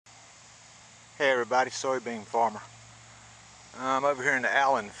Hey everybody, soybean farmer. I'm over here in the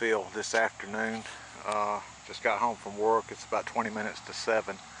Allen field this afternoon. Just got home from work. It's about 20 minutes to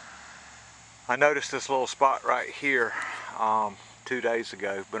 7. I noticed this little spot right here 2 days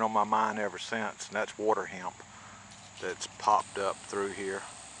ago. Been on my mind ever since, and that's water hemp that's popped up through here.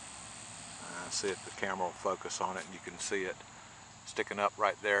 See if the camera will focus on it and you can see it sticking up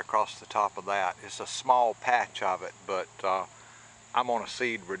right there across the top of that. It's a small patch of it, but I'm on a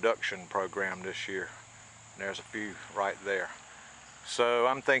seed reduction program this year. And there's a few right there. So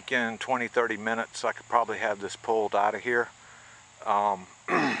I'm thinking 20-30 minutes I could probably have this pulled out of here. So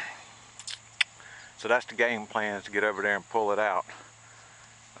that's the game plan, is to get over there and pull it out.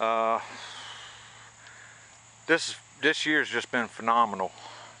 This year's just been phenomenal.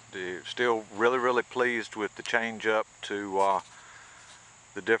 Still really pleased with the change up to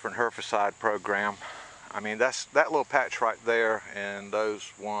the different herbicide program. I mean, that little patch right there, and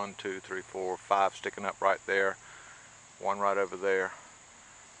those 1, 2, 3, 4, 5 sticking up right there, one right over there.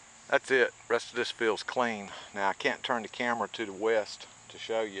 That's it. Rest of this field's clean. Now I can't turn the camera to the west to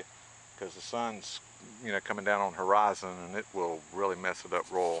show you because the sun's coming down on the horizon, and it will really mess it up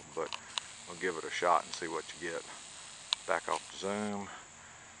royal, but we'll give it a shot and see what you get. Back off the zoom,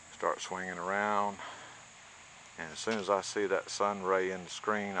 start swinging around. And as soon as I see that sun ray in the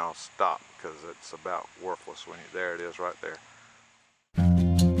screen, I'll stop because it's about worthless when there it is right there.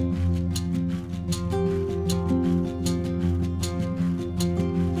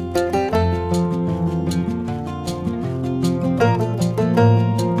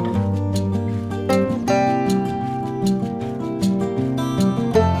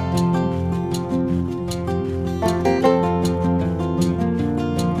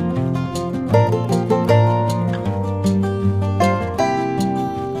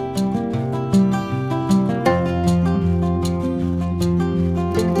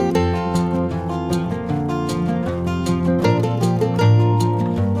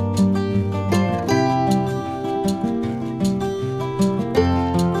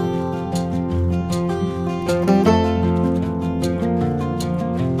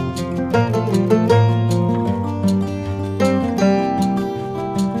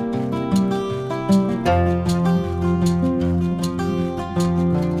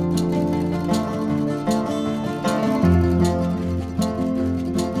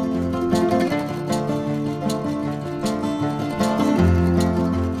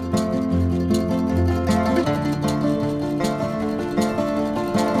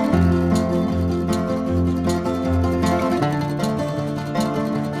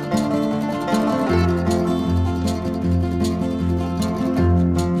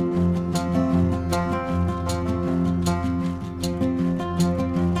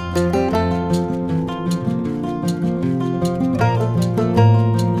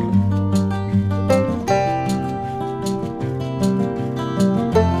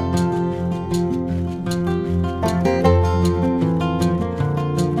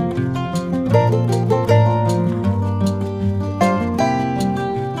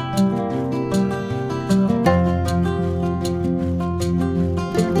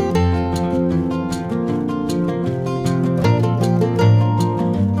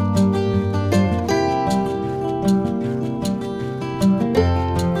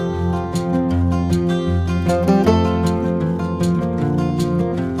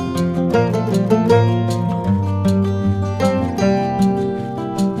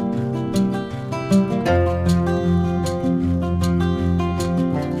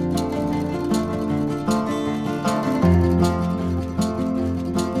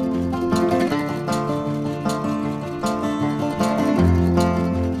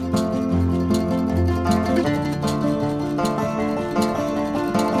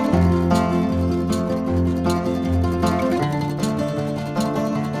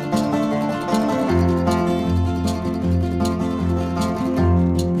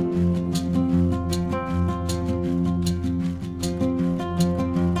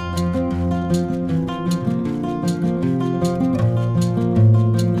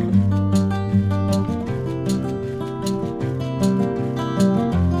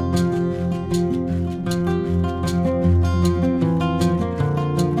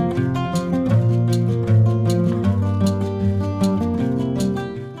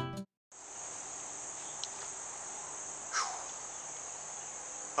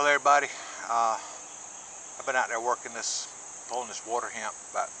 Hello everybody, I've been out there working pulling this water hemp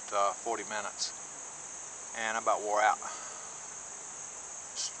about 40 minutes, and I'm about wore out.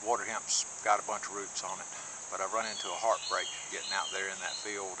 This water hemp's got a bunch of roots on it, but I've run into a heartbreak getting out there in that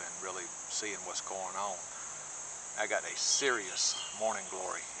field and really seeing what's going on. I got a serious morning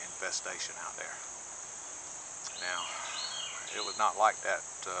glory in infestation out there. Now, it was not like that,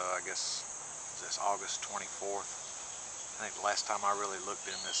 I guess, this August 24th. I think the last time I really looked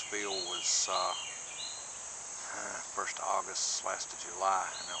in this field was 1st of August, last of July,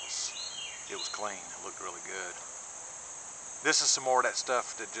 and it was clean. It looked really good. This is some more of that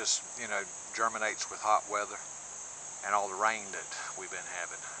stuff that just, germinates with hot weather and all the rain that we've been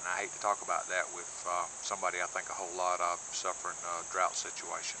having. And I hate to talk about that with somebody I think a whole lot of suffering a drought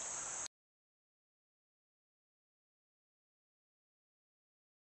situation.